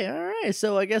 Okay, all right.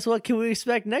 So I guess what can we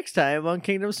expect next time on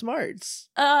Kingdom Smarts?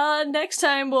 Next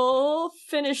time we'll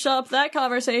finish up that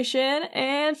conversation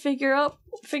and figure out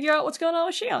what's going on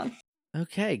with Shion.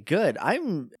 Okay, good.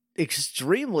 I'm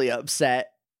extremely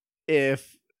upset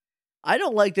if I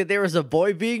don't like that there was a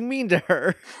boy being mean to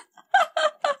her.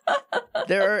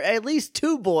 There are at least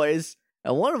 2 boys,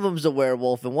 and one of them's a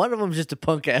werewolf, and one of them's just a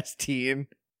punk-ass teen.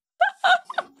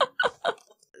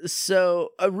 So,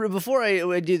 before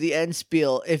I do the end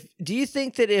spiel, do you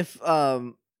think that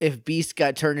if Beast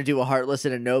got turned into a Heartless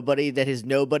and a Nobody, that his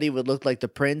Nobody would look like the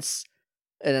Prince,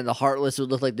 and then the Heartless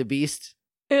would look like the Beast?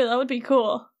 Ew, that would be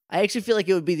cool. I actually feel like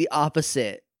it would be the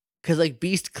opposite, because like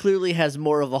Beast clearly has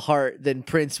more of a heart than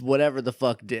Prince whatever the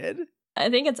fuck did. I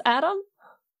think it's Adam?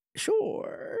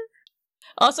 Sure.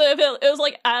 Also, if it was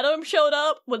like Adam showed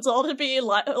up, would Zoldan be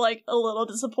like a little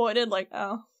disappointed? Like,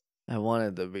 oh. I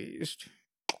wanted the Beast.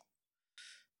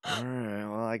 Alright,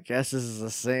 well, I guess this is the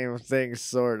same thing,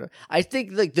 sort of. I think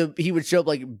like he would show up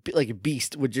like a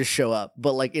Beast would just show up,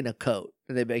 but like in a coat,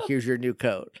 and they'd be like, "Here's your new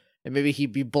coat," and maybe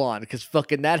he'd be blonde because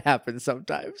fucking that happens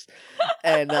sometimes.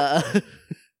 And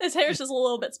his hair's just a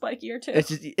little bit spikier too. It's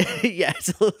just, yeah, it's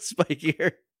a little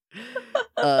spikier.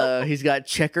 He's got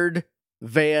checkered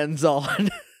Vans on.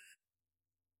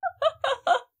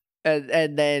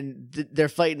 And then they're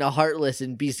fighting a Heartless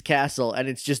in Beast Castle, and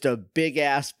it's just a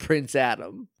big-ass Prince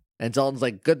Adam. And Zoltan's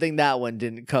like, good thing that one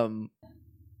didn't come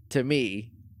to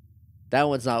me. That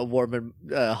one's not warming,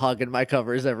 hogging my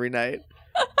covers every night.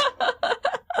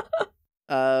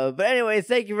 But anyway,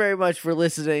 thank you very much for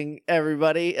listening,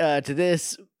 everybody, to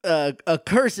this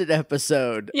accursed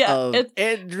episode of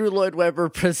Andrew Lloyd Webber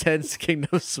Presents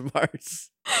Kingdom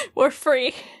Smarts. We're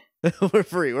free. We're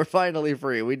free. We're finally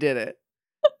free. We did it.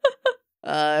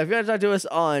 If you want to talk to us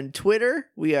on Twitter,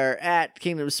 we are at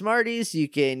Kingdom Smarties. You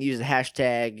can use the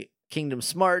hashtag Kingdom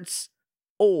Smarts,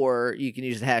 or you can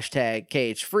use the hashtag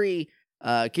KHFree.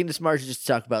 Kingdom Smarts is just to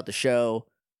talk about the show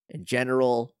in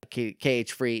general.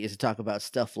 KHFree is to talk about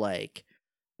stuff like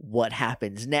what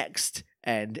happens next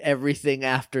and everything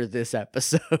after this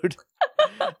episode.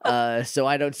 So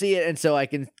I don't see it, and so I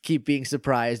can keep being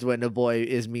surprised when a boy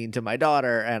is mean to my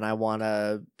daughter, and I want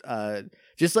to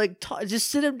just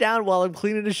sit him down while I'm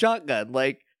cleaning a shotgun.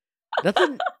 Like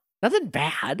nothing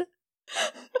bad.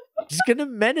 Just gonna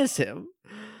menace him.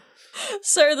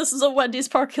 Sir, this is a Wendy's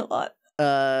parking lot.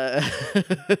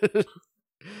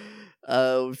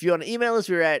 If you want to email us,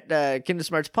 we're at Kingdom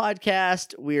Smarts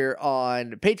Podcast. We're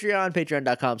on Patreon,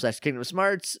 patreon.com/Kingdom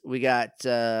Smarts. We got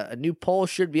a new poll,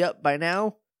 should be up by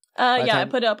now. I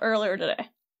put it up earlier today.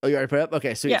 Oh, you already put it up?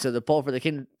 Okay, sweet. Yeah. So the poll for the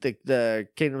Kingdom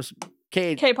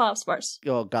K-pop Smarts.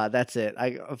 Oh god, that's it.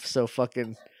 I'm so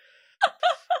fucking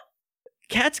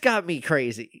Cat's got me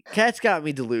crazy. Cat's got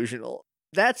me delusional.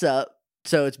 That's up.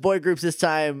 So it's boy groups this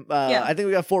time. I think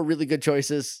we got 4 really good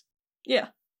choices. Yeah.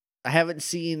 I haven't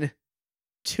seen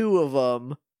 2 of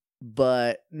them,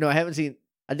 but no, I think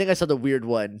I saw the weird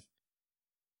one.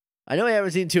 I know I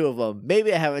haven't seen 2 of them.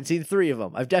 Maybe I haven't seen 3 of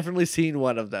them. I've definitely seen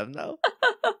one of them, though.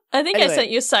 I think anyway, I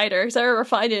sent you Cider, because I remember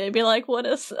finding it and be like, what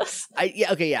is this? I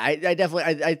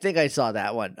definitely, I think I saw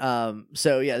that one.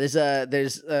 So yeah, there's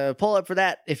a poll up for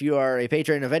that. If you are a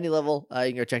patron of any level, you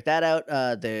can go check that out.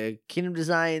 The Kingdom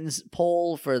Designs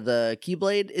poll for the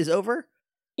Keyblade is over.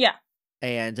 Yeah.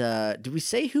 And do we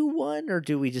say who won, or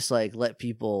do we just like let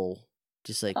people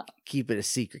just like keep it a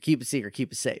secret, keep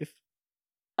it safe?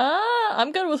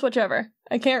 I'm good with whichever.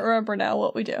 I can't remember now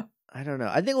what we do. I don't know.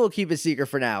 I think we'll keep it secret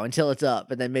for now until it's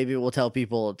up, and then maybe we'll tell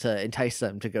people to entice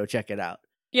them to go check it out.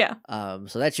 Yeah.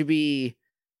 So that should be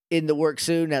in the works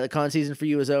soon now the con season for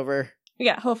you is over.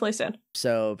 Yeah, hopefully soon.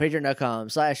 So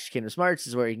patreon.com/Kingdom Smarts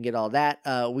is where you can get all that.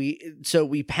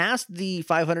 We passed the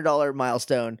 $500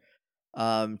 milestone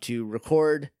to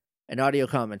record an audio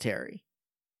commentary.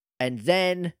 And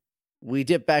then we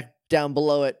dip back down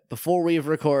below it before we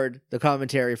record the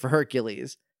commentary for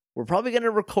Hercules. We're probably going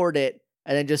to record it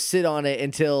and then just sit on it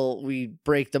until we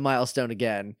break the milestone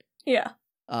again. Yeah.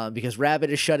 Because Rabbit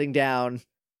is shutting down,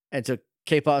 and so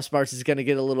K-Pop Smarts is going to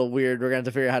get a little weird. We're going to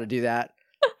have to figure out how to do that.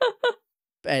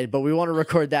 But we want to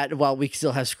record that while we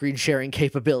still have screen sharing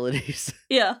capabilities.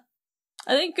 Yeah.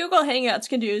 I think Google Hangouts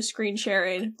can do screen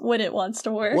sharing when it wants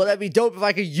to work. Well, that'd be dope if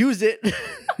I could use it.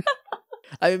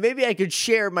 I mean, maybe I could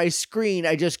share my screen.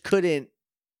 I just couldn't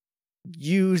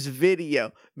use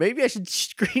video. Maybe I should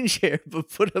screen share, but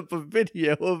put up a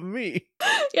video of me.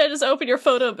 Yeah, just open your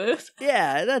photo booth.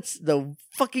 Yeah, that's the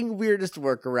fucking weirdest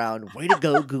workaround. Way to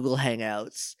go, Google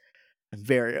Hangouts. I'm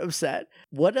very upset.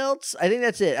 What else? I think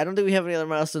that's it. I don't think we have any other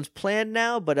milestones planned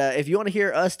now, but if you want to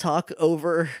hear us talk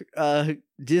over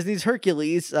Disney's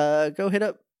Hercules, go hit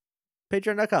up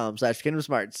patreon.com/Kingdom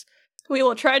Smarts. We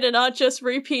will try to not just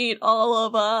repeat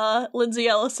all of Lindsay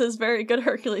Ellis's very good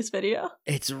Hercules video.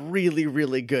 It's really,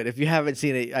 really good. If you haven't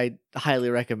seen it, I highly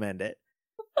recommend it.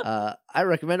 I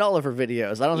recommend all of her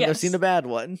videos. I don't think I've seen a bad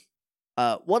one.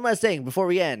 One last thing before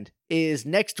we end is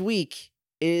next week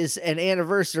is an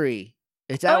anniversary.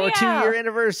 It's our 2-year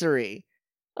anniversary.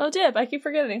 Oh, dip. I keep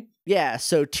forgetting. Yeah,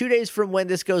 so 2 days from when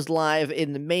this goes live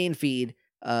in the main feed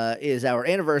is our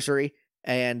anniversary,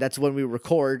 and that's when we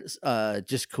record,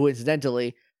 just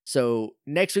coincidentally. So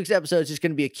next week's episode is just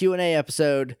going to be a Q&A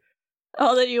episode.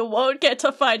 Oh, then you won't get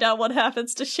to find out what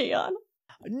happens to Shion.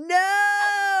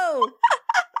 No!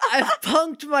 I've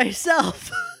punked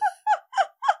myself.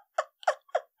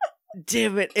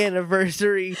 Damn it,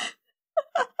 anniversary.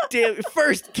 Damn it.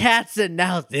 First cats and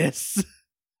now this.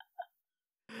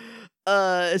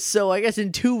 So I guess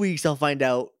in 2 weeks I'll find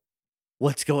out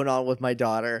what's going on with my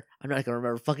daughter. I'm not gonna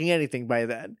remember fucking anything by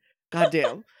then. God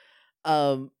damn.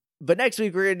 But next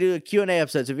week we're gonna do a Q&A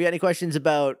episode. So if you got any questions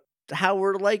about how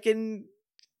we're liking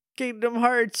Kingdom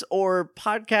Hearts or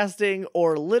podcasting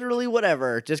or literally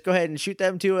whatever, just go ahead and shoot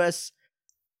them to us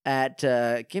at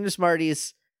Kingdom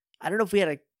Smarties. I don't know if we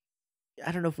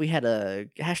had a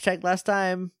hashtag last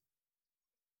time.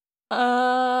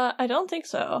 I don't think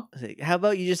so. How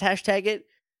about you just hashtag it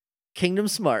Kingdom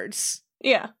Smarts?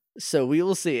 Yeah. So we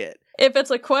will see it. If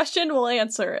it's a question, we'll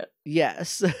answer it.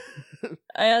 Yes.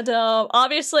 And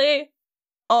obviously,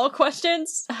 all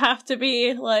questions have to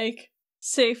be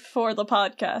safe for the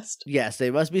podcast. Yes, they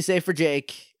must be safe for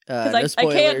Jake. No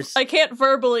spoilers. I can't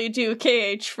verbally do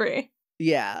KH free.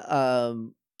 Yeah.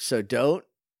 So don't.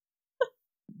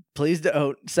 Please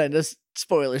don't send us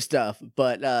spoiler stuff.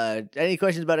 But any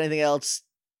questions about anything else,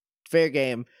 fair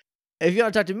game. If you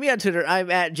want to talk to me on Twitter, I'm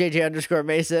at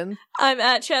JJ_Mason. I'm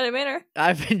at Shannon Manor.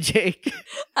 I've been Jake.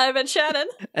 I've been Shannon.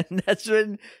 And that's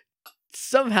been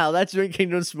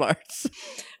Kingdom Smarts.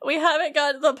 We haven't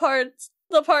got the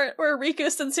part where Riku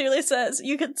sincerely says,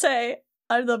 "You could say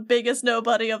I'm the biggest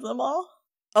nobody of them all."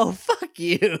 Oh, fuck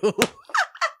you.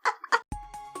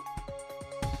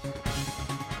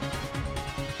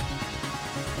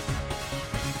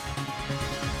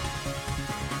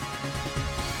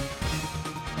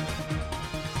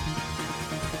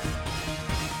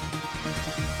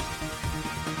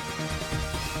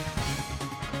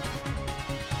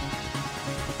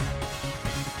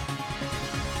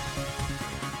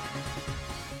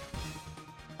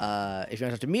 If you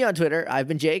want to talk to me on Twitter, I've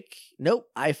been Jake. Nope,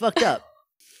 I fucked up.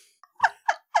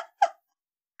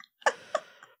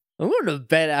 I'm going to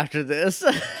bed after this.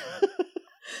 I've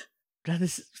done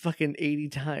this fucking 80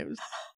 times.